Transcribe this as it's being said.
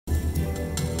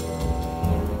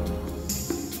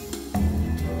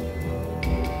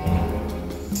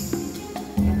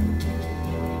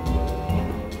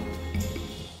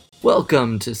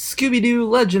Welcome to Scooby-Doo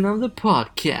Legend of the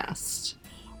Podcast.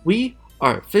 We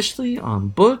are officially on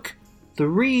book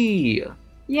 3.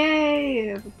 Yay!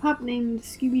 Of a pup named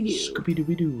Scooby-Doo.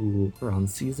 Scooby-Doo. We're on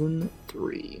season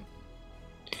 3.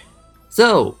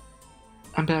 So,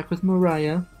 I'm back with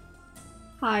Mariah.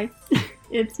 Hi,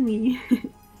 it's me.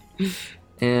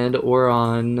 And we're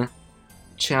on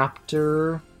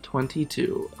chapter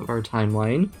 22 of our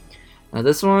timeline. Now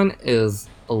this one is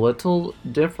a little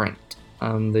different.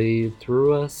 They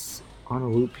threw us on a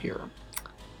loop here.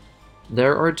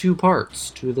 There are 2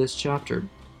 parts to this chapter,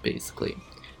 basically.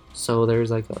 So there's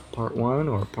like a part 1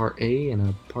 or part A and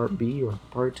a part B or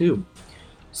part 2.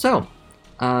 So,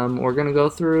 we're gonna go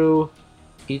through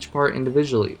each part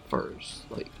individually first.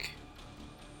 Like,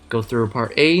 go through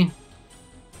part A,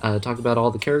 talk about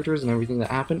all the characters and everything that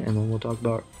happened, and then we'll talk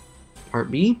about part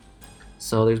B.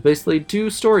 So there's basically 2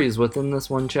 stories within this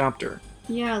one chapter.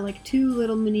 Yeah, like 2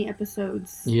 little mini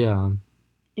episodes Yeah.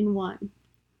 in one.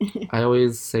 I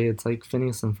always say it's like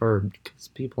Phineas and Ferb, because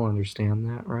people understand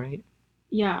that, right?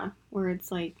 Yeah, where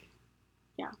it's like,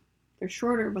 yeah, they're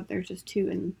shorter, but there's just 2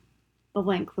 in the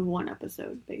length of one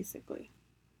episode, basically.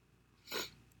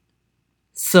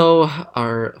 So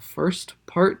our first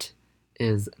part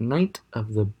is Night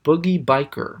of the Boogie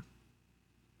Biker.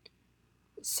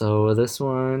 So this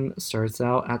one starts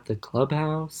out at the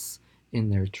clubhouse in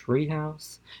their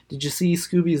treehouse. Did you see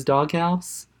Scooby's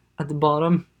doghouse at the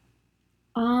bottom?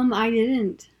 I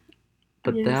didn't.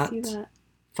 But I didn't see that.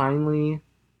 finally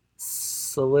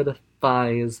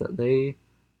solidifies that the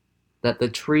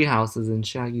treehouse is in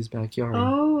Shaggy's backyard.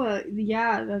 Oh,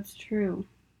 yeah, that's true.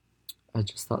 I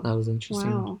just thought that was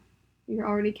interesting. Wow, you're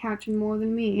already catching more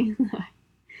than me.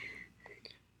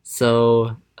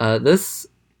 So this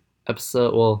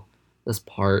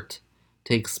part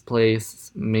takes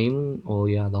place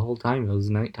the whole time it was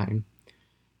nighttime.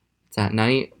 It's at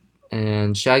night,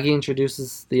 and Shaggy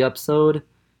introduces the episode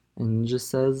and just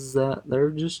says that they're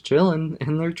just chilling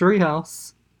in their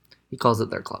treehouse. He calls it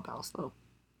their clubhouse, though.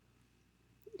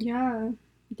 Yeah,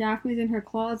 Daphne's in her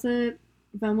closet,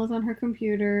 Velma's on her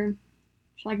computer,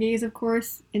 Shaggy is, of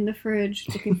course, in the fridge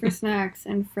looking for snacks,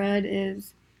 and Fred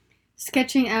is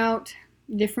sketching out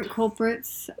different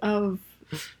culprits of,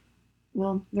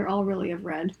 well, they're all really of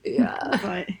red. Yeah.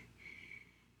 But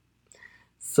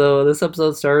so this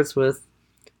episode starts with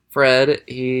Fred.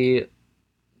 He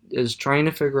is trying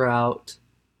to figure out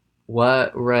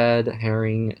what Red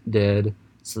Herring did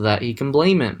so that he can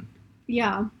blame him.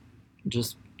 Yeah.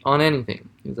 Just on anything.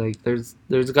 He's like,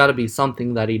 there's got to be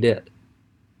something that he did.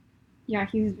 Yeah,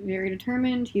 he's very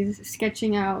determined. He's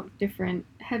sketching out different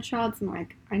headshots and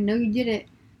like, I know you did it.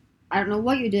 I don't know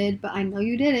what you did, but I know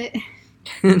you did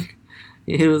it.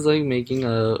 He was like making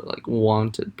a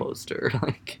wanted poster.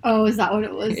 Like, oh, is that what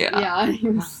it was? Yeah. He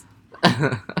was...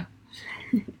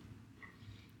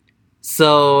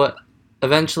 So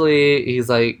eventually he's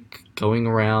like going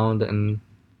around and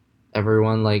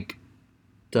everyone like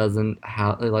doesn't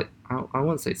have like I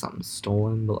wouldn't say something's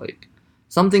stolen, but like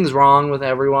something's wrong with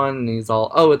everyone, and he's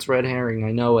all, oh, it's Red Herring,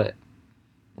 I know it.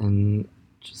 And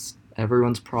just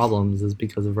everyone's problems is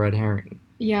because of Red Herring.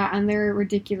 Yeah, and they're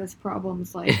ridiculous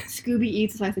problems. Like, Scooby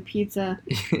eats a slice of pizza,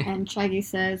 and Shaggy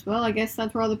says, well, I guess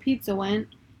that's where all the pizza went.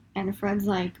 And Fred's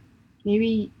like,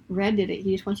 maybe Red did it.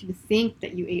 He just wants you to think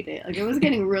that you ate it. Like, it was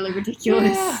getting really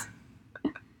ridiculous.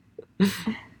 Yeah.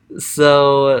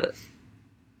 So,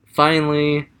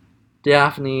 finally,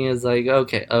 Daphne is like,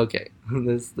 okay,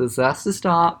 this has to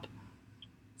stop.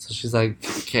 So she's like,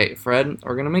 okay, Fred,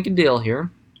 we're gonna make a deal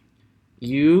here.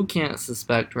 You can't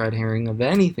suspect Red Herring of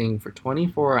anything for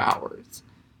 24 hours.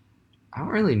 I don't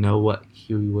really know what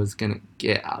he was gonna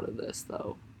get out of this,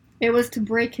 though. It was to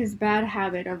break his bad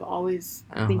habit of always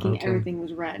thinking everything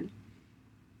was red.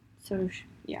 So,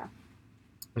 yeah.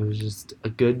 It was just a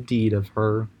good deed of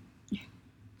her.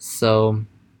 So,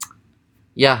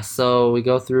 yeah, so we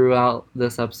go throughout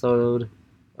this episode,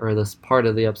 or this part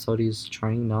of the episode, he's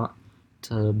trying not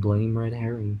to blame Red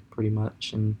Herring, pretty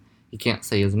much, and he can't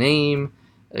say his name,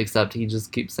 except he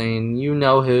just keeps saying, you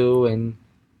know who, and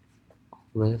all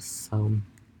this.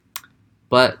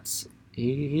 But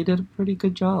he did a pretty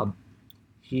good job.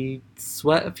 He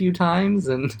sweat a few times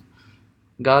and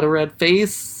got a red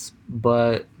face,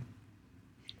 but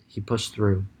he pushed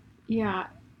through. Yeah,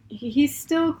 he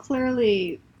still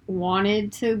clearly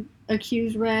wanted to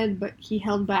accuse Red, but he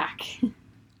held back.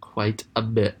 Quite a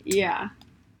bit. Yeah.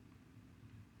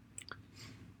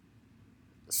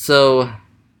 So,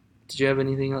 did you have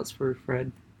anything else for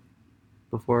Fred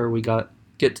before we get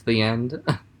to the end?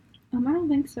 I don't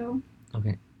think so.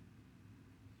 Okay.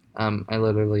 I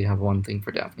literally have one thing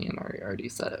for Daphne, and I already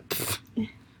said it.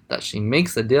 that she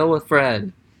makes a deal with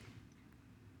Fred.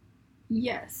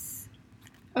 Yes.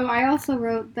 Oh, I also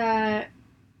wrote that.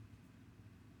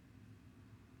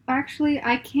 Actually,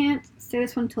 I can't say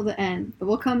this one till the end, but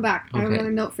we'll come back. I have Okay.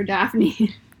 another note for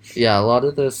Daphne. Yeah, a lot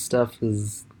of this stuff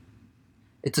is...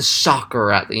 It's a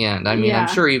shocker at the end. I mean, I'm Yeah.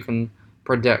 sure you can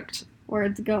predict. Where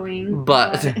it's going.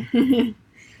 But it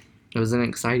was an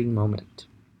exciting moment.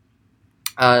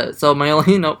 So my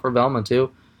only note for Velma,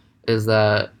 too, is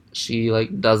that she,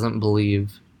 like, doesn't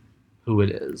believe who it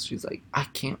is. She's like, I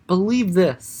can't believe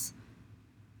this.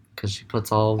 Because she puts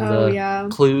all of Oh, the yeah.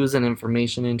 clues and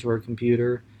information into her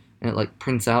computer, and it, like,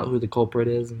 prints out who the culprit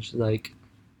is, and she's like,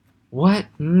 what?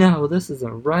 No, this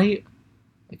isn't right.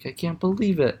 Like, I can't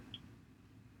believe it.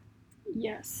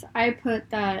 Yes. I put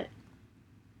that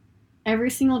every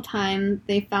single time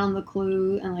they found the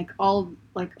clue and like all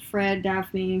like Fred,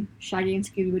 Daphne, Shaggy, and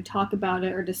Scooby would talk about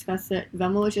it or discuss it,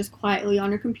 Velma was just quietly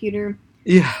on her computer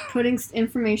Yeah. putting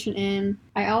information in.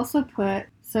 I also put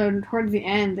so towards the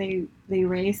end they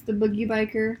raced the Boogie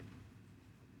Biker. Have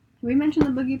we mentioned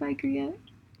the Boogie Biker yet?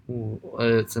 Ooh,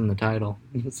 it's in the title,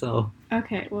 so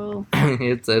Okay, well,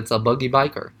 it's a buggy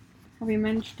biker. have we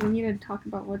mentioned? We need to talk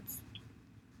about what's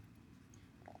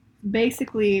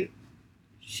basically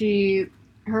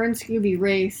her and Scooby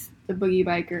race the Boogie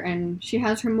Biker, and she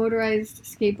has her motorized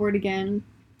skateboard again.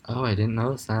 Oh, I didn't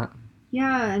notice that.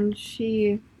 Yeah, and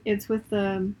it's with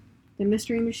the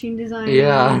Mystery Machine design.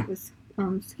 Yeah. With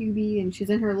Scooby, and she's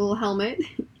in her little helmet.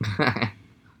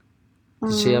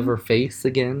 Does she have her face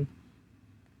again?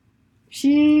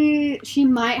 She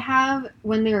might have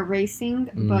when they were racing,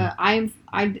 but I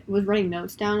was writing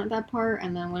notes down at that part,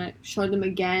 and then when it showed them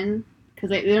again, because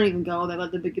they don't even go, they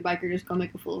let the Boogie Biker just go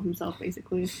make a fool of himself,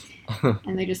 basically,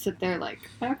 and they just sit there like,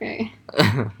 okay.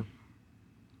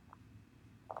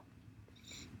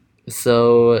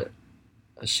 So,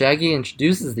 Shaggy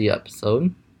introduces the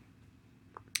episode,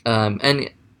 and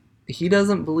he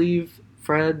doesn't believe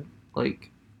Fred, like,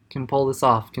 can pull this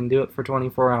off, can do it for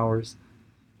 24 hours.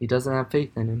 He doesn't have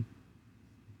faith in him.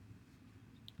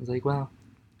 He's like, well,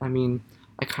 I mean,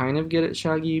 I kind of get it,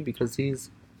 Shaggy, because he's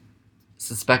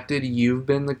suspected you've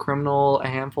been the criminal a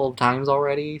handful of times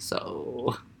already,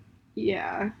 so...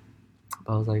 Yeah.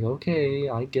 I was like, okay,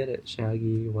 I get it,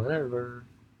 Shaggy, whatever.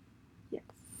 Yes.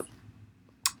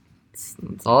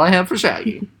 That's all I have for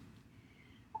Shaggy.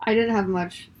 I didn't have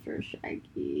much for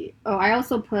Shaggy. Oh, I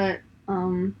also put,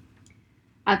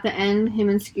 at the end, him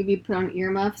and Scooby put on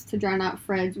earmuffs to drown out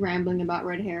Fred's rambling about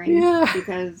red herring. Yeah.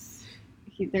 Because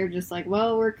they're just like,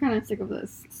 well, we're kind of sick of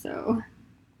this, so...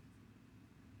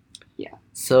 Yeah.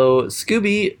 So,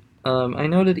 Scooby, I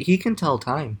noted he can tell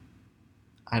time.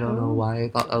 I don't know Oh. why I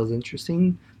thought that was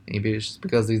interesting. Maybe it's just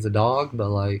because he's a dog, but,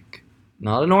 like,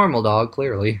 not a normal dog,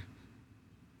 clearly.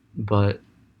 But,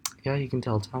 yeah, he can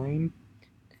tell time.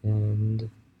 And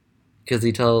because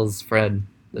he tells Fred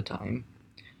the time.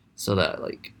 So that,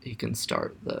 like, he can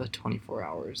start the 24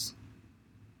 hours.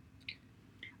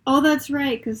 Oh, that's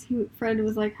right, because Fred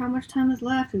was like, how much time is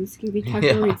left? And Scooby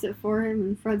calculates it for him,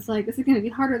 and Fred's like, this is going to be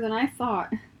harder than I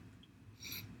thought.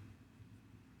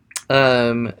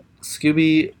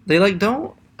 Scooby, they, like,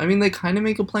 don't... I mean, they kind of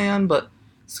make a plan, but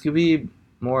Scooby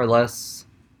more or less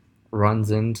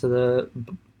runs into the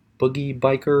Boogie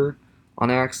Biker on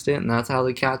accident, and that's how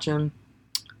they catch him.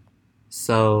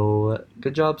 So,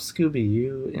 good job, Scooby.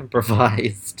 You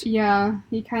improvised. Yeah,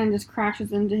 he kind of just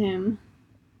crashes into him.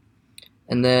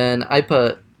 And then I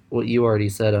put what you already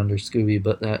said under Scooby,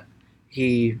 but that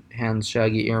he hands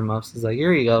Shaggy earmuffs. He's like,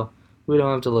 here you go. We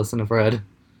don't have to listen to Fred.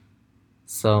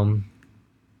 So,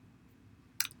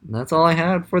 that's all I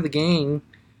had for the gang.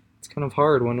 It's kind of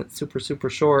hard when it's super, super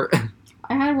short.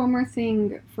 I had one more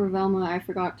thing for Velma I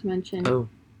forgot to mention. Oh.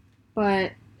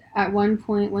 But at one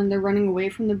point when they're running away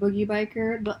from the Boogie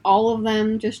Biker, all of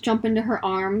them just jump into her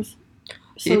arms.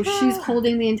 So Yeah. she's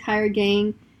holding the entire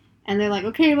gang, and they're like,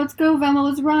 okay, let's go, Velma,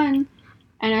 let's run.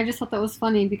 And I just thought that was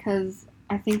funny because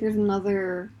I think there's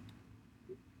another,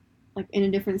 like, in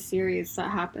a different series that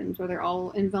happens where they're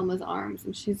all in Velma's arms,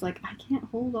 and she's like, I can't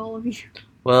hold all of you.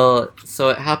 Well, so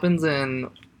it happens in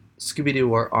Scooby-Doo,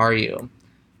 Where Are You?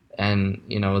 And,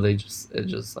 you know, it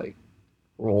just like,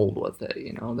 rolled with it,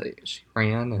 you know. She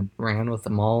ran with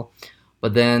them all.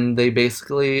 But then they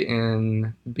basically,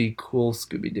 in Be Cool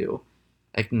Scooby-Doo,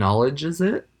 acknowledges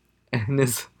it. And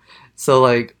is, so,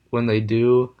 like, when they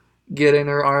do get in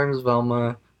her arms,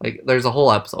 Velma, like, there's a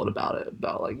whole episode about it,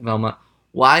 about, like, Velma,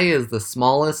 why is the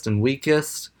smallest and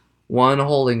weakest one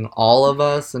holding all of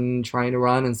us and trying to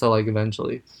run? And so, like,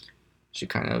 eventually she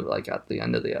kind of, like, at the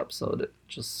end of the episode, it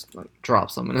just, like,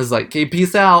 drops them and is like, okay,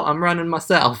 peace out, I'm running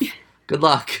myself. Good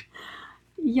luck.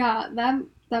 Yeah,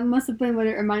 That must have been what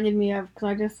it reminded me of because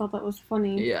I just thought that was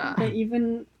funny. Yeah. That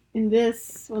even in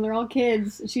this, when they're all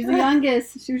kids, she's the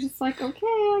youngest. She was just like, okay,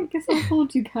 I guess I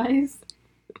fooled you guys.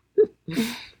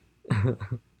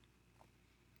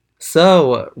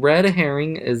 So, red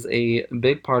herring is a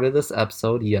big part of this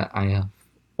episode. Yeah, I have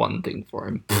one thing for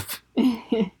him.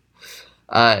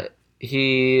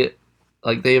 He,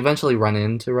 like, they eventually run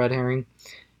into red herring,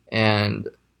 and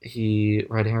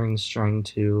red herring's trying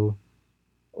to,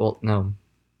 well, no,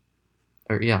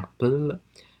 or yeah, blah, blah, blah.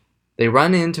 They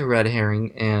run into red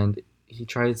herring, and he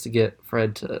tries to get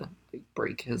Fred to like,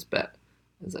 break his bet.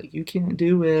 He's like, "You can't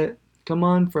do it. Come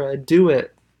on, Fred, do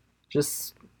it.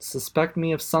 Just suspect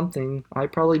me of something. I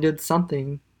probably did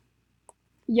something."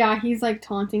 Yeah, he's like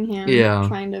taunting him, Yeah.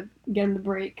 trying to get him to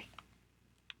break.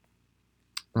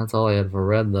 That's all I had for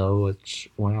red, though, which,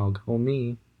 wow, go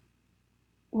me.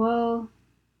 Well,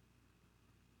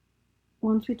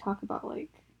 once we talk about like,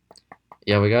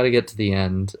 Yeah, we gotta get to the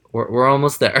end. We're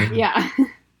almost there. yeah,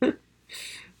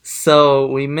 So,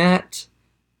 we met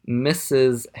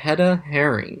Mrs. Hedda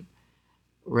Herring,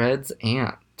 Red's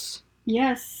aunt.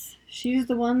 yes, she's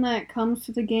the one that comes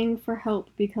to the gang for help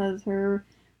because her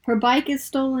bike is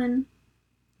stolen.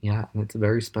 Yeah, and it's a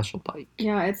very special bike.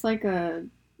 Yeah, it's like a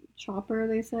chopper,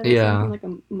 they said. Or Yeah. something, like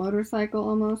a motorcycle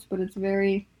almost, but it's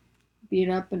very beat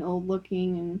up and old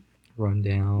looking, Run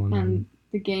down. and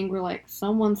the gang were like,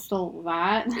 someone stole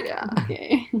that. Yeah.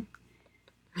 Okay.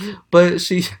 But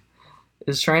she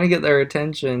is trying to get their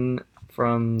attention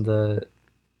from their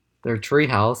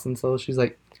treehouse, and so she's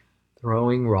like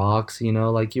throwing rocks,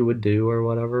 like you would do or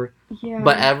whatever. Yeah.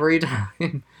 But every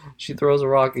time she throws a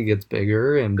rock, it gets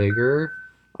bigger and bigger.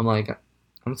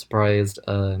 I'm surprised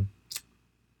the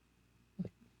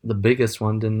biggest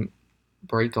one didn't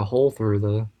break a hole through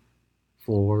the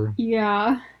floor.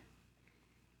 Yeah.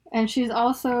 And she's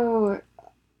also,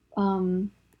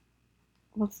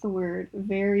 what's the word?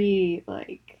 Very,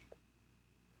 like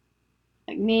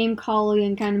name calling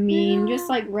and kind of mean, just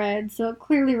like Red. So it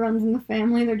clearly runs in the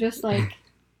family. They're just like,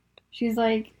 she's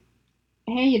like,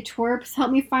 hey, you twerps,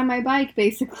 help me find my bike,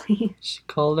 basically. She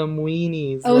called them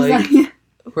weenies, I was like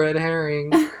red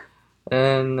herring.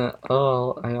 And,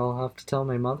 I'll have to tell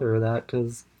my mother that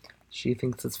because she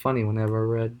thinks it's funny whenever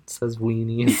Red says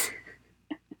weenies.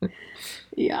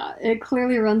 Yeah, it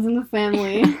clearly runs in the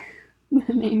family.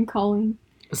 The name calling.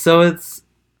 So it's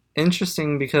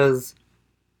interesting because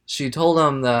she told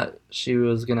him that she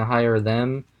was going to hire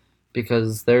them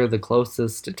because they're the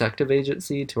closest detective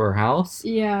agency to her house.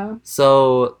 Yeah.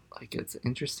 So, like, it's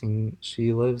interesting.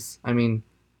 She lives,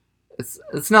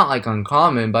 it's not, like,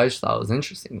 uncommon, but I just thought it was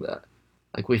interesting that,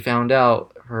 like, we found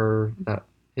out that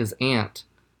his aunt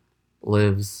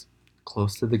lives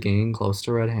close to the gang, close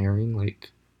to Red Herring,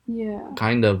 like, Yeah.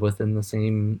 kind of within the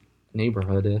same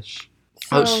neighborhood-ish.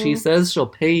 So, She says she'll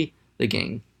pay the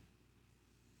gang.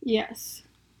 yes.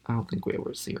 I don't think we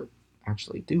ever see her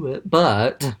actually do it,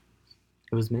 but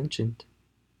it was mentioned.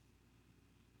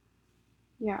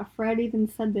 Yeah, Fred even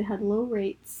said they had low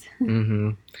rates. Mm-hmm.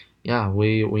 Yeah,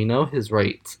 we know his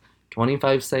rates.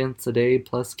 25 cents a day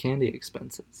plus candy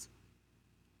expenses.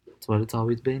 That's what it's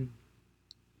always been.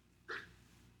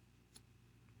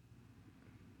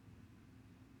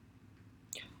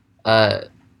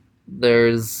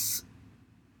 There's...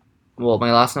 Well,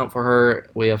 my last note for her,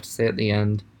 we have to say at the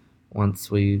end, once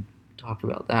we talk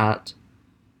about that.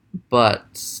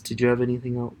 But, did you have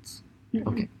anything else? Mm-mm.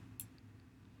 Okay.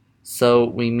 So,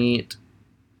 we meet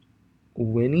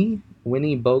Winnie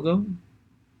Bogo?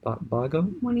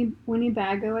 Bago? Winnie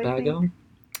Bago, I think.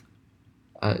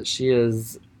 Bago? She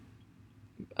is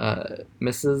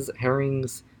Mrs.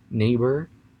 Herring's neighbor.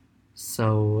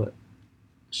 So,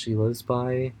 she lives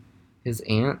by his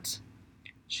aunt.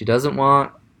 She doesn't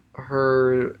want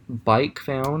her bike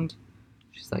found.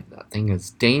 She's like, that thing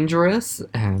is dangerous.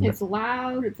 And It's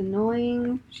loud, it's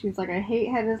annoying. She's like, I hate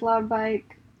Hedda's loud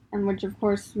bike. And which, of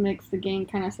course, makes the gang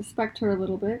kind of suspect her a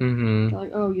little bit. mm-hmm. They're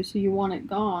like, oh, so you want it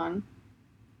gone.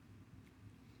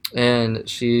 And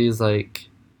she's like,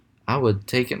 I would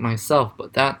take it myself,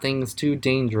 but that thing's too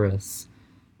dangerous.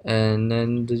 And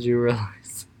then did you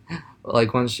realize,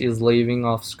 like, when she's leaving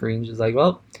off screen, she's like,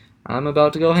 well, I'm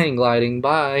about to go hang gliding,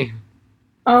 bye.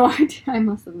 Oh, I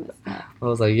must have missed that. I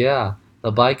was like, yeah,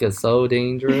 the bike is so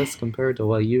dangerous compared to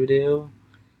what you do.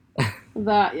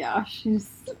 Yeah, she's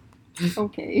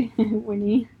okay,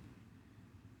 Winnie.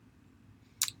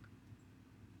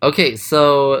 Okay,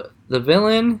 so the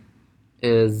villain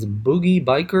is Boogie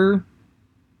Biker.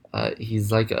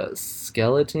 He's like a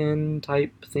skeleton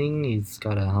type thing. He's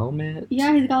got a helmet.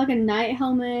 Yeah, he's got like a knight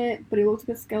helmet, but he looks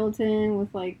like a skeleton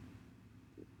with like...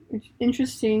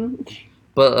 Interesting.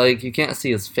 but like you can't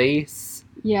see his face,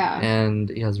 Yeah. and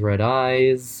he has red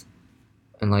eyes,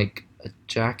 and like a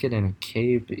jacket and a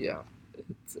cape. Yeah,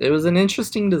 it was an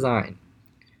interesting design,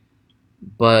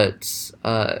 but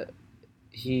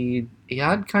he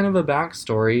had kind of a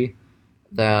backstory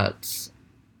that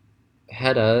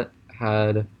Hedda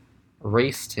had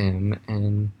raced him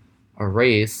in a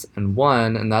race and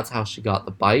won, and that's how she got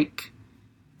the bike.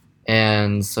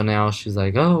 And so now she's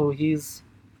like, "Oh, he's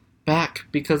back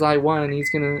because I won.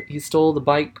 He stole the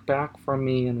bike back from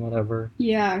me and whatever."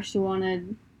 Yeah, he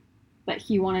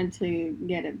wanted to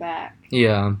get it back.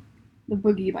 Yeah. The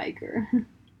boogie biker.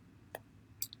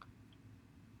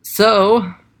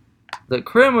 So the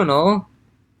criminal,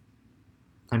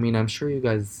 I mean, I'm sure you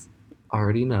guys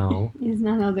already know, Is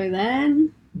none other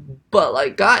than but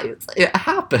like, guys, it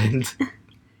happened.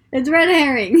 it's Red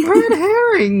Herring. Red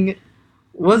Herring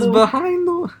was behind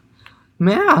the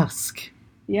mask.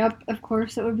 Yep, of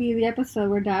course it would be the episode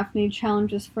where Daphne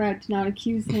challenges Fred to not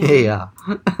accuse him. Yeah.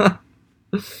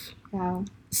 Wow.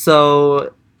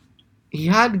 So he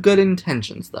had good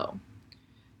intentions though.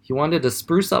 He wanted to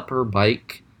spruce up her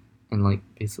bike and like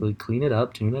basically clean it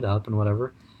up, tune it up and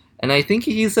whatever. And I think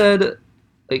he said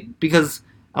like because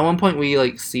at one point we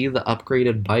like see the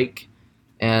upgraded bike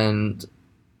and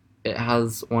it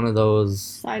has one of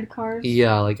those Sidecars.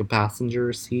 yeah, like a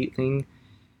passenger seat thing.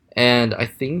 And I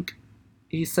think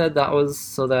he said that was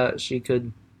so that she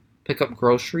could pick up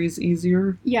groceries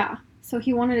easier. Yeah. So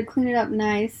he wanted to clean it up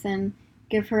nice and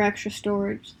give her extra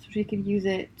storage so she could use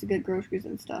it to get groceries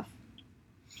and stuff.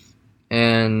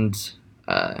 And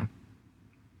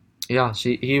yeah,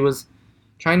 he was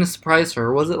trying to surprise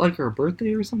her. Was it like her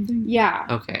birthday or something? Yeah.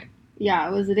 Okay. Yeah,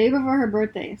 it was the day before her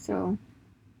birthday, so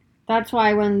that's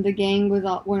why when the gang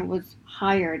when it was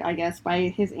hired, I guess, by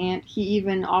his aunt, he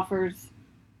even offers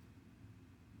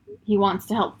he wants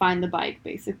to help find the bike,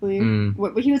 basically.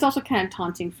 But he was also kind of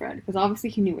taunting Fred because obviously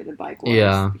he knew where the bike was.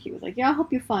 Yeah. He was like, "Yeah, I'll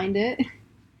help you find it."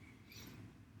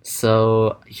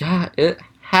 So yeah, it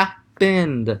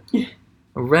happened.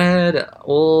 Red,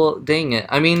 well, dang it.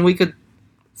 I mean, we could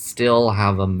still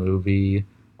have a movie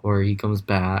where he comes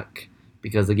back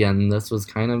because again, this was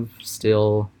kind of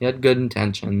still he had good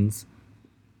intentions,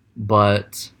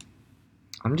 but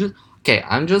I'm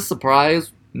just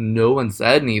surprised no one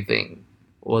said anything.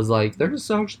 Was like, there's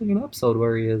actually an episode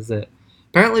where he is it.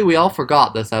 Apparently, we all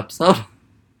forgot this episode.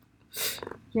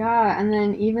 Yeah, and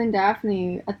then even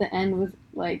Daphne at the end was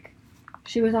like,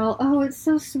 she was all, "Oh, it's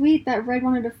so sweet that Red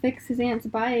wanted to fix his aunt's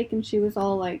bike," and she was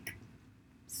all like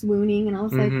swooning, and I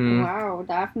was like, wow,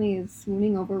 Daphne is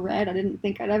swooning over Red. I didn't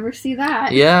think I'd ever see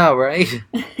that. Yeah, right.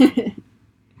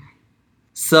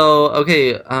 So,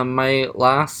 okay, my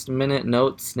last minute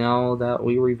notes now that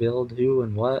we revealed who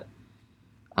and what.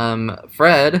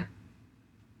 Fred.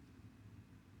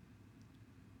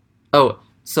 Oh,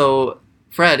 so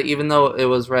Fred, even though it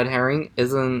was Red Herring,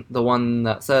 isn't the one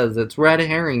that says it's Red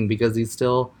Herring because he's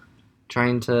still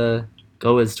trying to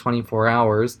go his 24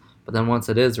 hours. But then once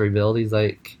it is revealed, he's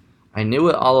like, "I knew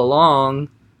it all along."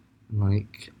 I'm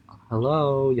like,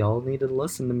 "Hello, y'all need to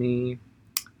listen to me."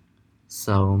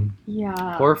 So,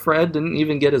 yeah. Poor Fred didn't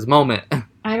even get his moment.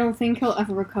 I don't think he'll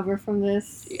ever recover from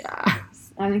this. Yeah.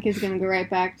 I think he's going to go right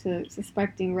back to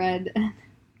suspecting Red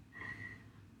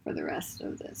for the rest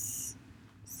of this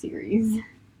series.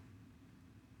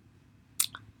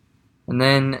 And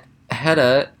then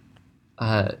Hedda,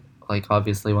 like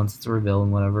obviously once it's revealed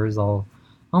and whatever, is all,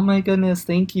 "Oh my goodness,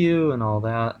 thank you," and all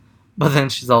that. But then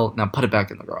she's all, "Now put it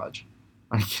back in the garage.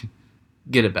 Like,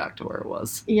 get it back to where it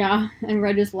was." Yeah, and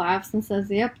Red just laughs and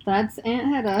says, "Yep, that's Aunt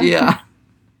Hedda." Yeah.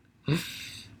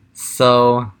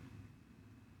 So,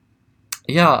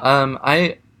 yeah,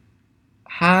 I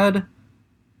had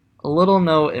a little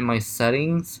note in my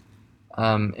settings.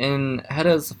 In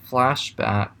Hedda's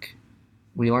flashback,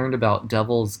 we learned about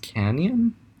Devil's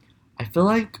Canyon. I feel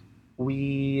like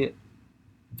we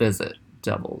visit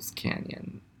Devil's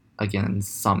Canyon again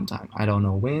sometime. I don't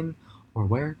know when or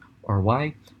where or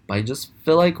why, but I just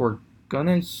feel like we're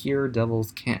gonna hear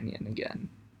Devil's Canyon again.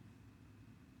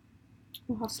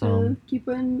 We'll have to keep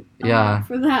an eye yeah, out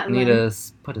for that. Need to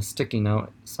put a sticky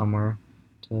note somewhere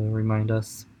to remind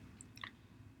us.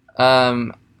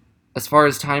 As far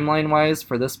as timeline-wise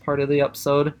for this part of the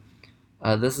episode,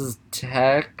 this is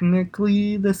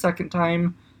technically the second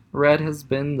time Red has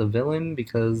been the villain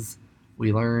because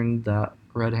we learned that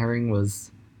Red Herring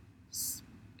was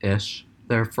ish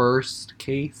their first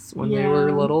case when they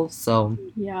were little. So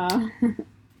yeah.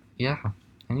 Yeah.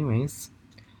 Anyways,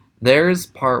 there's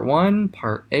part 1,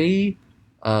 part A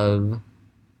of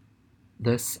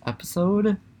this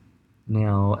episode.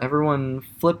 Now, everyone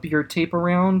flip your tape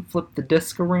around, flip the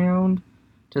disc around,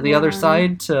 to the other Hold on.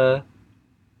 side to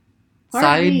Part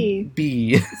side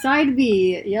B. Side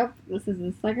B. Yep, this is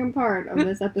the second part of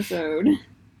this episode.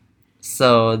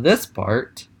 So this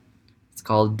part, it's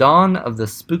called Dawn of the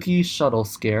Spooky Shuttle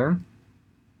Scare.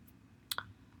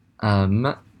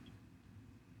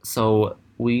 So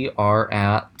we are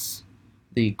at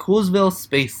the Coolsville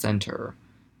Space Center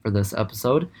for this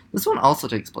episode. This one also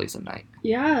takes place at night.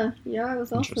 Yeah, it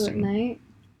was also at Interesting. night.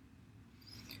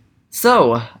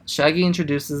 So, Shaggy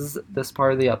introduces this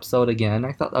part of the episode again.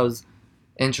 I thought that was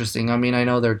interesting. I mean, I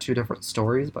know they're two different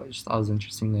stories, but I just thought it was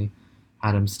interesting they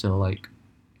had him still, like,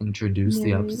 introduce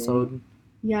the Narrate it. episode.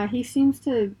 Yeah, he seems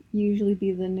to usually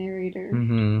be the narrator.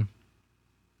 Mm-hmm.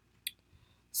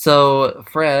 So,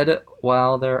 Fred,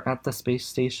 while they're at the space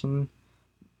station,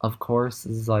 of course,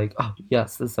 is like, oh,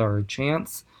 yes, this is our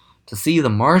chance to see the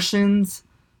Martians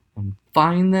and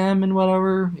find them and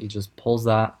whatever. He just pulls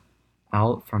that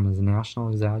out from his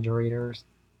National Exaggerator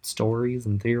stories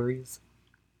and theories.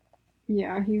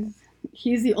 Yeah,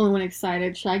 he's the only one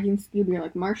excited. Shaggy and Scooby are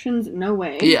like, Martians? No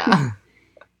way. Yeah.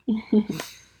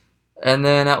 And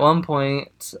then at one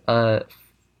point,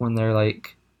 when they're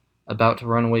like about to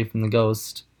run away from the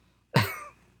ghost,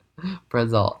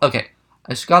 Fred's all, okay,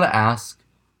 I just gotta ask,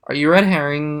 are you red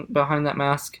herring behind that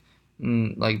mask?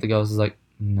 And like the ghost is like,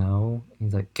 no.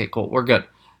 He's like, okay, cool, we're good.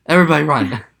 Everybody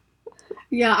run.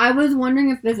 Yeah, I was wondering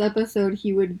if this episode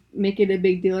he would make it a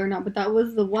big deal or not, but that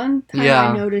was the one time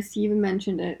Yeah. I noticed he even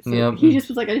mentioned it. So Yep. he just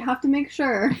was like, I have to make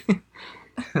sure.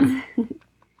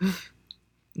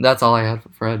 That's all I had for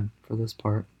Fred for this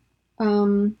part.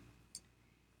 I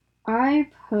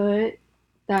put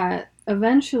that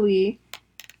eventually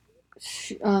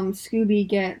Scooby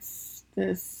gets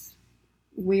this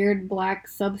weird black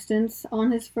substance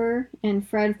on his fur, and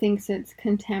Fred thinks it's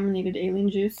contaminated alien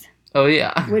juice, Oh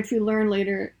yeah. which we learn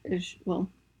later is, we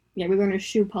learn is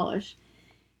shoe polish.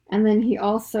 And then he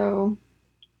also,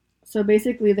 so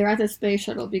basically they're at the space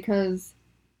shuttle because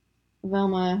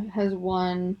Velma has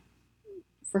won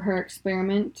for her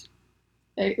experiment.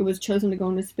 It was chosen to go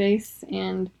into space,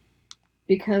 and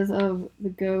because of the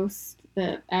ghost,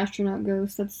 the astronaut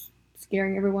ghost that's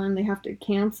scaring everyone, they have to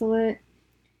cancel it.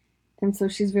 And so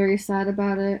she's very sad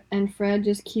about it, and Fred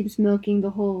just keeps milking the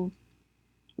whole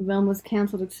Velma's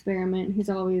canceled experiment. He's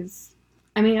always,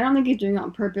 I mean, I don't think he's doing it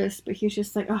on purpose, but he's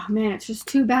just like, oh man, it's just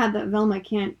too bad that Velma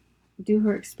can't do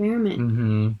her experiment.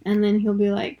 Mm-hmm. And then he'll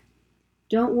be like,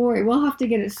 don't worry, we'll have to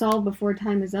get it solved before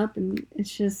time is up. And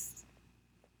it's just,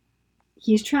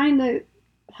 he's trying to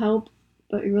help,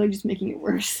 but really just making it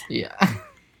worse. Yeah.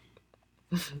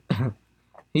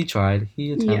 He tried.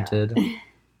 He attempted. Yeah.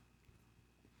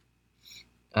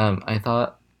 I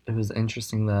thought it was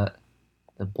interesting that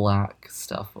the black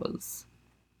stuff was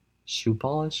shoe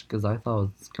polish, because I thought it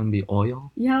was going to be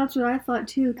oil. Yeah, that's what I thought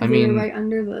too, because I they were mean, right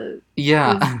under the,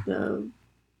 Yeah. the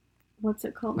what's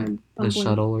it called? I'm The blanking.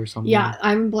 shuttle or something. Yeah,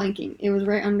 I'm blanking. It was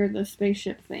right under the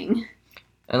spaceship thing.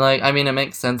 And, like, I mean, it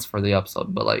makes sense for the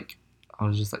episode, but, like, I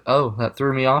was just like, oh, that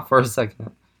threw me off for a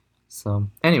second. So,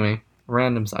 anyway,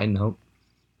 random side note.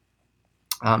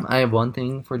 I have one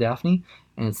thing for Daphne,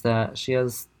 and it's that she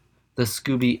has the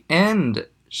Scooby and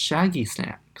Shaggy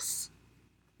snacks.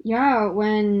 Yeah,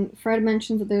 when Fred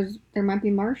mentions that there might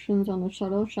be Martians on the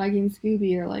shuttle, Shaggy and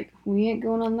Scooby are like, we ain't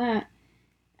going on that.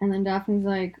 And then Daphne's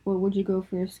like, well, would you go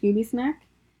for a Scooby snack?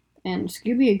 And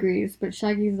Scooby agrees, but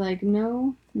Shaggy's like,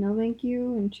 no, thank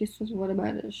you. And she says, what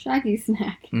about a Shaggy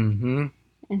snack? Mm-hmm.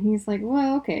 And he's like,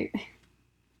 well, okay.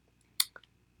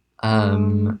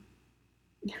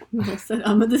 We both said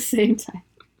at the same time.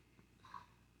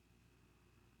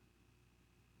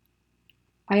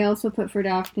 I also put for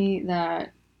Daphne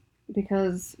that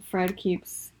because Fred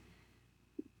keeps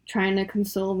trying to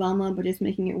console Velma but is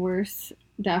making it worse,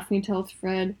 Daphne tells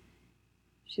Fred,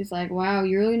 she's like, wow,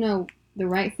 you really know the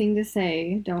right thing to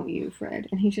say, don't you, Fred?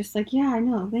 And he's just like, yeah, I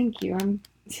know, thank you.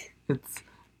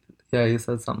 Yeah, he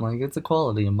said something like, it's a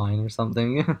quality of mine or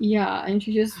something. Yeah, and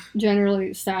she's just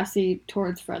generally sassy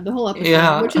towards Fred the whole episode,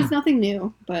 Yeah. which is nothing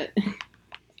new, but...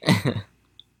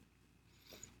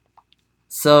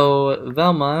 So,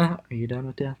 Velma, are you done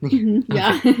with Daphne?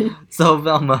 Yeah. Okay. So,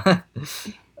 Velma,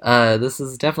 this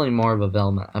is definitely more of a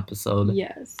Velma episode.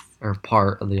 Yes. Or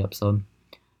part of the episode.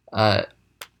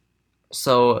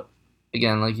 So,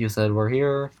 again, like you said, we're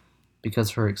here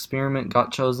because her experiment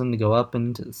got chosen to go up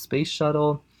into the space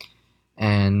shuttle,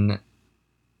 and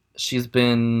she's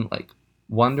been, like,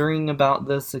 wondering about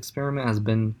this experiment, has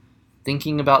been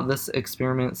thinking about this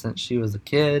experiment since she was a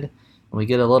kid, and we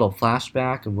get a little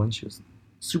flashback of when she was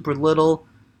super little,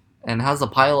 and has a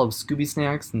pile of Scooby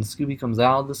snacks, and Scooby comes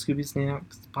out of the Scooby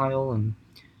snacks pile, and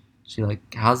she,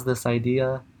 like, has this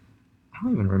idea.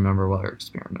 don't even remember what her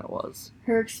experiment was.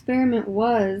 Her experiment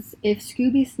was if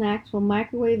Scooby snacks will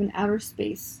microwave in outer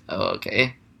space. Oh,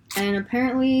 okay. And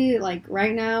apparently, like,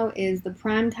 right now is the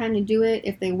prime time to do it.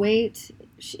 If they wait,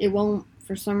 it won't,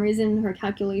 for some reason, her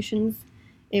calculations,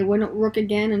 it wouldn't work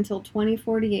again until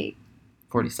 2048.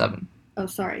 47. Oh,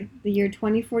 sorry. The year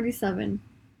 2047.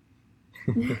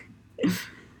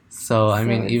 So, I So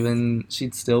mean, it's- even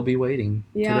she'd still be waiting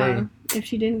Yeah. today. If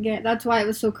she didn't get. That's why it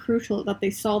was so crucial that they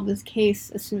solve this case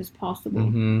as soon as possible.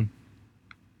 Mm-hmm.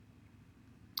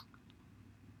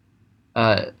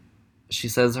 She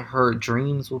says her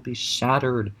dreams will be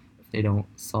shattered if they don't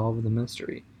solve the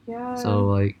mystery. Yeah. So,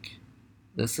 like,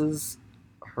 this is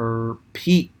her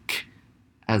peak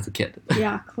as a kid.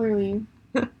 Yeah, clearly.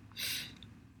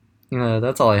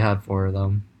 That's all I had for her,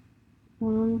 though.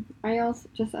 I also,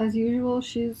 just as usual,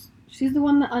 she's the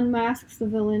one that unmasks the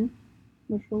villain,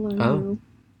 which we'll learn Oh. who.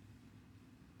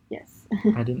 Yes.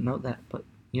 I didn't know that, but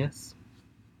yes.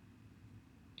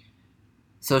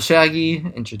 So Shaggy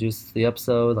introduces the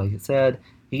episode, like I said.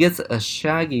 He gets a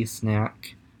Shaggy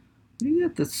snack. What do you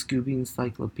get the Scooby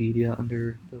Encyclopedia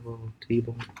under the little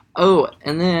table? Oh,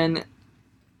 and then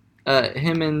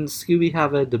him and Scooby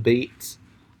have a debate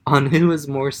on who is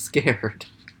more scared.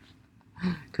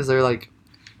 Because they're like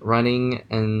running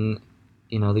and,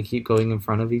 they keep going in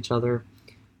front of each other.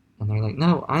 And they're like,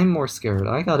 no, I'm more scared.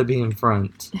 I gotta be in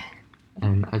front.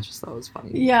 And I just thought it was funny.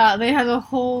 Yeah, they had a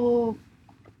whole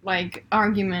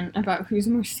argument about who's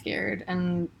more scared,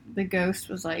 and the ghost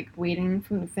was waiting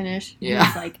for them to finish. Yeah.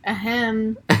 He's like,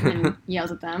 ahem, and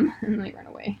yells at them, and they run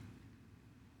away.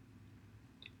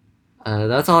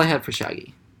 That's all I had for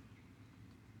Shaggy.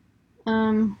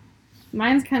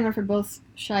 Mine's kind of for both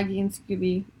Shaggy and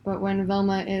Scooby, but when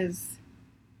Velma is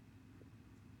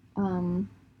kind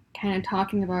of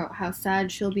talking about how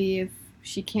sad she'll be if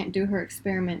she can't do her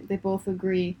experiment, they both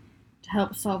agree to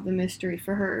help solve the mystery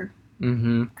for her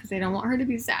Mm-hmm. because they don't want her to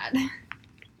be sad.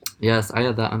 Yes, I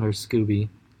had that under Scooby.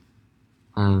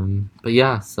 But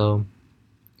yeah, so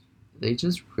they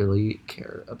just really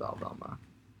care about Velma,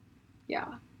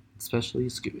 Yeah. especially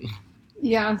Scooby.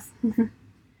 Yes.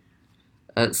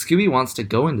 Scooby wants to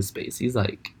go into space. He's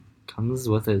like, comes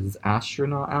with his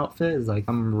astronaut outfit. He's like,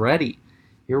 I'm ready.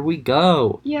 Here we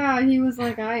go. Yeah, he was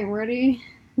like, I am ready.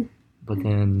 But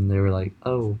then they were like,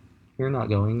 oh, you're not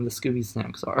going. The Scooby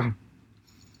snacks are.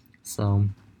 So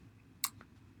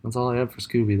that's all I had for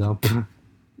Scooby, though.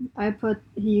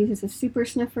 He uses a super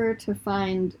sniffer to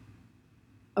find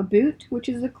a boot, which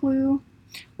is a clue.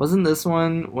 Wasn't this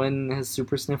one when his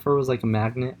super sniffer was like a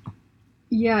magnet?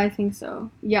 Yeah, I think so.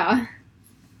 Yeah.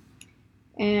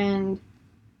 And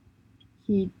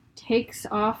he takes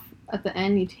off, at the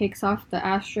end,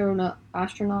 the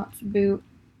astronaut's boot,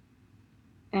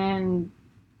 and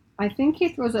I think he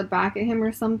throws it back at him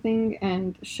or something,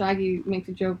 and Shaggy makes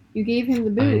a joke, you gave him the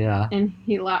boot. Yeah. And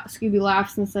Scooby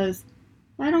laughs and says,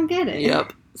 I don't get it.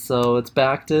 Yep. So it's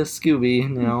back to Scooby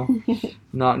now,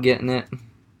 not getting it.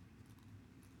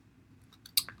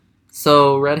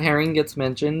 So Red Herring gets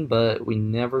mentioned, but we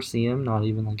never see him, not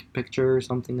even like a picture or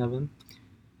something of him.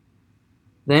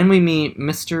 Then we meet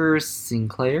Mr.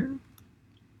 Sinclair,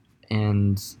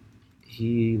 and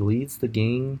he leads the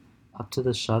gang up to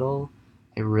the shuttle.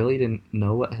 I really didn't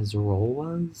know what his role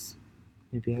was.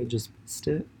 Maybe I just missed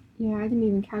it. Yeah, I didn't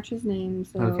even catch his name,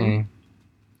 so... Okay.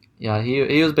 Yeah,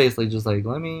 he was basically just like,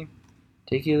 let me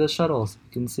take you to the shuttle so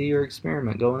you can see your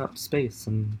experiment going up to space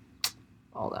and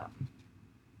all that.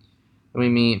 Then we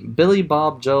meet Billy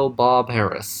Bob Joe Bob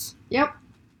Harris. Yep.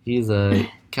 He's a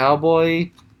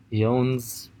cowboy. He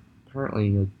owns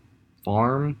currently a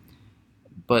farm,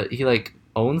 but he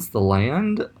owns the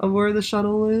land of where the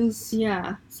shuttle is.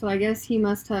 Yeah, so I guess he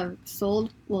must have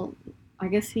sold... Well, I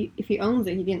guess if he owns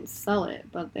it, he didn't sell it,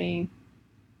 but they,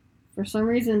 for some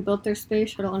reason, built their space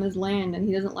shuttle on his land, and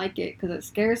he doesn't like it because it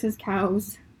scares his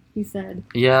cows, he said.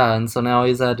 Yeah, and so now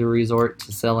he's had to resort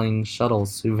to selling shuttle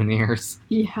souvenirs.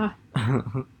 Yeah.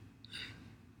 And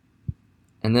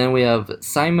then we have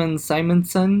Simon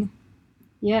Simonson.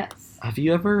 Yes. Have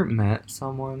you ever met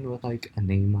someone with a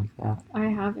name like that? I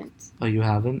haven't. Oh, you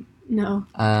haven't? No.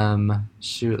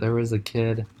 Shoot, there was a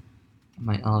kid in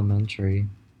my elementary. I'm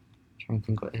trying to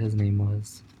think what his name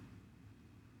was.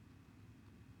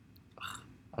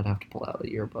 I'd have to pull out a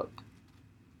yearbook.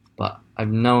 But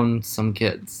I've known some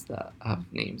kids that have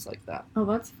names like that. Oh,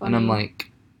 that's funny. And I'm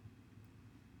like,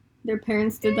 their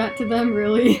parents did that to them,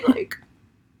 really?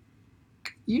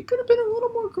 You could have been a little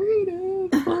more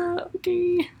creative, but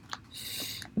okay.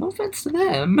 No offense to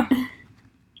them.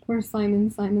 Poor Simon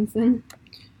Simonson.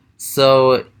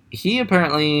 So he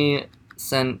apparently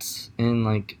sent in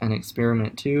an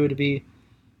experiment too to be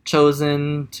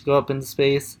chosen to go up into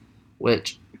space,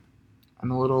 which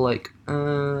I'm a little like,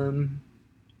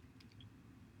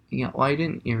 yeah, why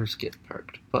didn't yours get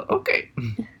perked? But okay.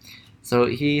 So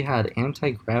he had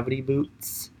anti-gravity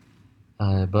boots,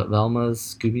 but Velma's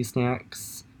Scooby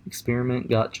Snacks experiment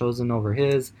got chosen over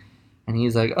his, and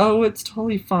he's like, oh, it's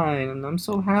totally fine, and I'm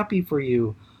so happy for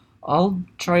you. I'll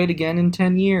try it again in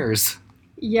 10 years.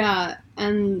 Yeah,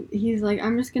 and he's like,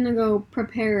 I'm just gonna go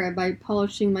prepare it by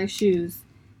polishing my shoes.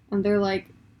 And they're like,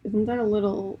 isn't that a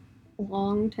little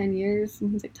long, 10 years?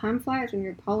 And he's like, time flies when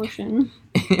you're polishing.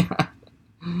 Yeah.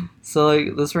 So,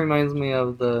 like, this reminds me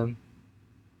of the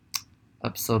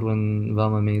episode when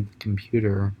Velma made the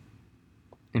computer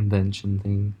invention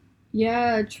thing.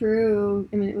 Yeah, true.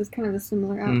 I mean, it was kind of a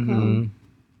similar outcome.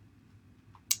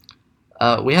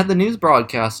 We had the news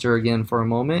broadcaster again for a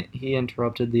moment. He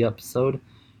interrupted the episode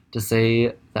to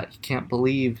say that he can't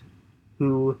believe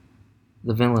who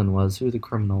the villain was, who the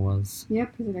criminal was.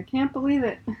 Yep, he's like, I can't believe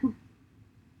it.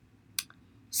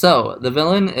 So, the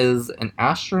villain is an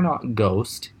astronaut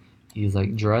ghost. He's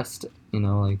like dressed,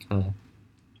 like a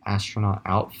astronaut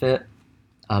outfit.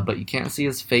 But you can't see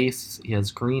his face. He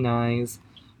has green eyes.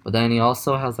 But then he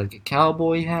also has like a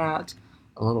cowboy hat,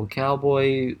 a little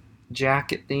cowboy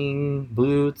jacket thing,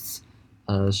 boots,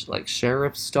 like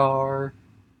sheriff star.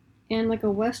 And like a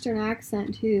Western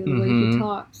accent too, the way he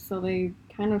talks. So they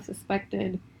kind of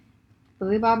suspected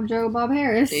Billy Bob Joe Bob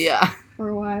Harris. Yeah. For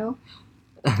a while.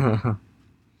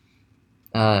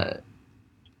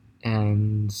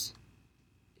 And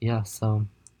yeah, so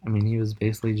I mean, he was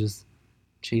basically just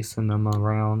chasing them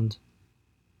around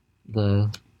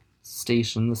the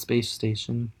station, the space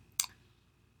station.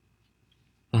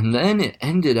 And then it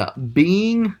ended up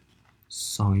being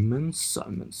Simon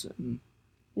Simonson.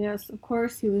 Yes, of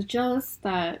course, he was jealous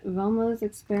that Velma's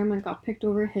experiment got picked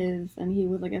over his, and he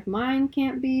was like, if mine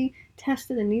can't be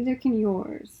tested, then neither can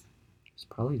yours. He was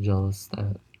probably jealous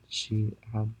that she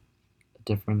had a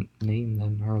different name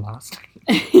than her last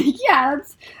name. Yeah,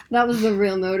 that was the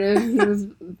real motive. He was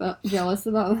jealous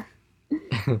about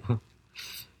it.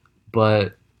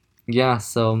 But, yeah,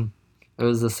 so it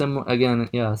was a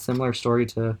similar story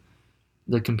to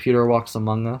The Computer Walks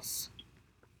Among Us.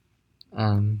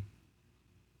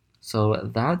 So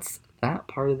that's that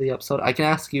part of the episode. I can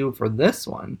ask you for this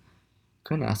one.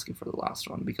 Couldn't ask you for the last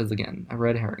one because, again, I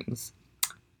read herrings.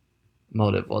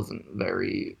 Motive wasn't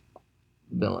very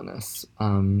villainous.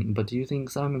 But do you think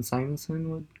Simon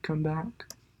Simonson would come back?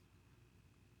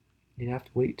 You'd have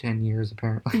to wait 10 years,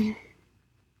 apparently.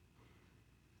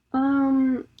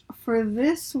 For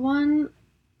this one,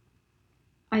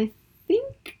 I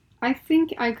think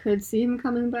I could see him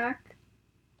coming back.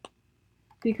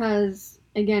 Because,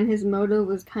 again, his motive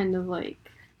was kind of like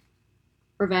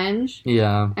revenge.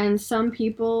 Yeah. And some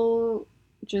people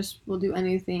just will do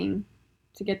anything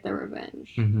to get their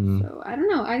revenge. Mm-hmm. So, I don't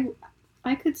know.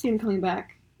 I could see him coming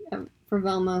back for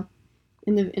Velma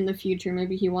in the future.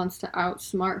 Maybe he wants to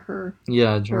outsmart her.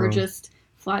 Yeah, true. Or just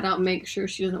flat out make sure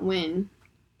she doesn't win.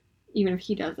 Even if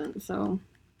he doesn't, so...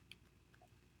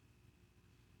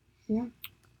 Yeah.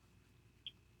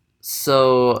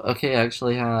 So, okay, I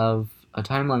actually have a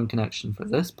timeline connection for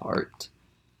this part.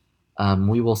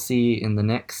 We will see in the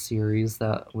next series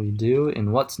that we do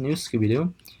in What's New,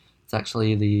 Scooby-Doo. It's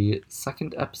actually the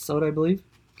second episode, I believe.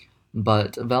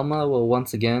 But Velma will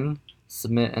once again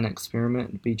submit an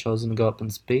experiment to be chosen to go up in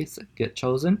space and get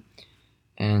chosen.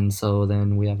 And so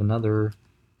then we have another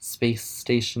space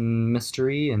station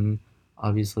mystery, and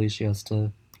obviously she has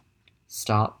to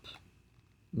stop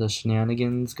the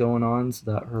shenanigans going on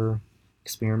so that her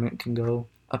experiment can go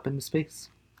up into space.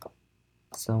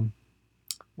 So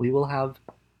we will have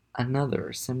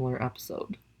another similar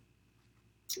episode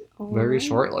very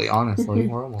shortly. Honestly,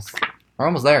 we're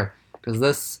almost there, because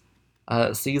this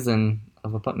season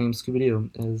of A Pup Named Scooby-Doo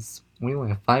is, we only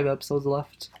have 5 episodes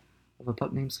left of A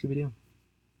Pup Named Scooby-Doo.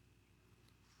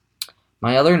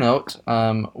 My other note,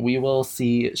 we will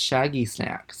see Shaggy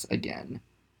Snacks again,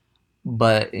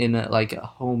 but in a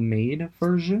homemade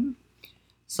version.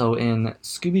 So in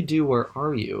Scooby-Doo, Where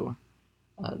Are You?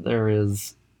 There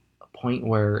is a point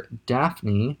where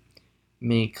Daphne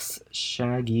makes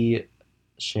Shaggy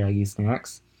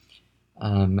Snacks,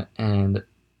 and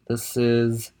this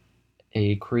is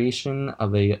a creation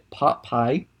of a pot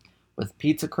pie with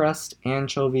pizza crust,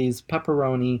 anchovies,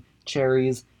 pepperoni,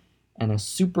 cherries, and a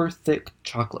super thick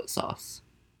chocolate sauce.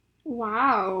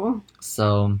 Wow.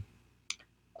 So,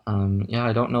 yeah,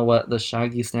 I don't know what the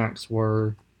Shaggy Snacks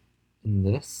were in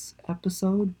this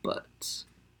episode, but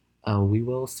we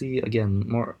will see, again,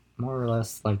 more or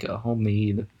less like a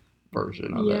homemade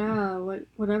version of it. Yeah,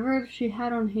 whatever she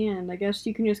had on hand. I guess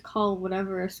you can just call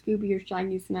whatever a Scooby or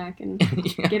Shaggy snack and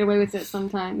Yeah. get away with it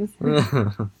sometimes.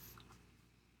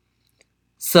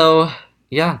 So,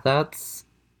 yeah, that's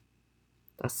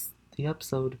the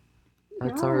episode.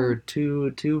 That's Yeah. our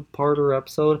two-parter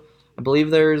episode. I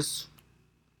believe there's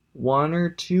one or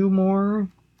two more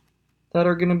that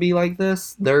are gonna be like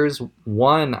this. There's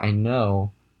one I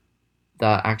know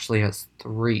that actually has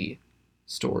 3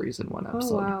 stories in one Oh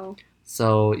episode. wow.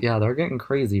 So yeah, they're getting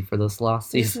crazy for this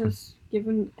last This season. is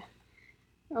given.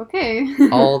 Okay.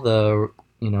 All the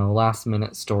last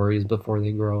minute stories before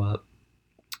they grow up.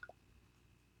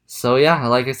 So yeah,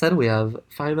 like I said, we have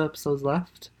 5 episodes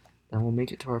left. Then we'll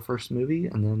make it to our first movie,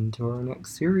 and then to our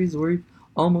next series where we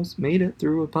almost made it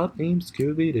through a pup named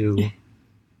Scooby-Doo.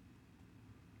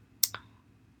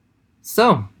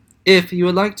 So, if you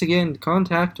would like to get in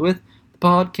contact with the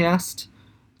podcast,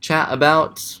 chat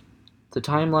about the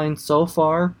timeline so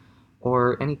far,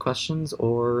 or any questions,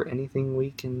 or anything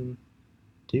we can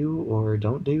do or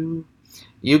don't do,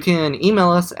 you can email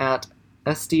us at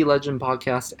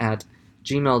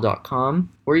sdlegendpodcast@gmail.com,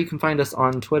 or you can find us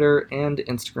on Twitter and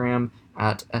Instagram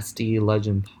at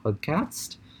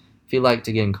sdlegendpodcast. If you'd like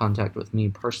to get in contact with me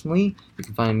personally, you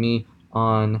can find me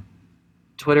on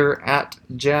Twitter at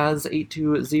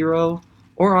jazz820,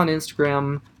 or on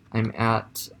Instagram, I'm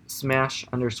at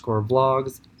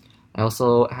smash_vlogs. I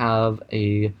also have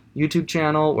a YouTube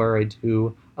channel where I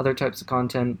do other types of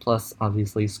content, plus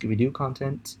obviously Scooby-Doo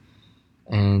content,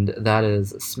 and that is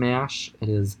Smash. It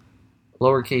is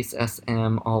lowercase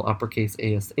sm, all uppercase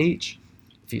ash.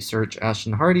 If you search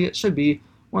Ashton Hardy, it should be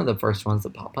one of the first ones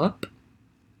that pop up.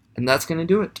 And that's going to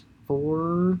do it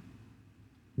for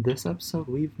this episode.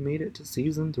 We've made it to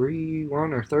season 3. We're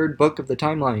on our 3rd book of the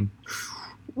timeline.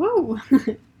 Whoa.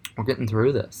 We're getting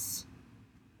through this.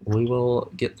 We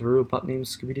will get through a pup named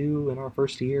Scooby-Doo in our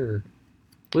first year.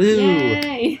 Woo!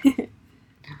 Yay.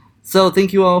 So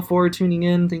thank you all for tuning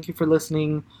in. Thank you for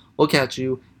listening. We'll catch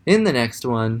you in the next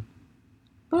one.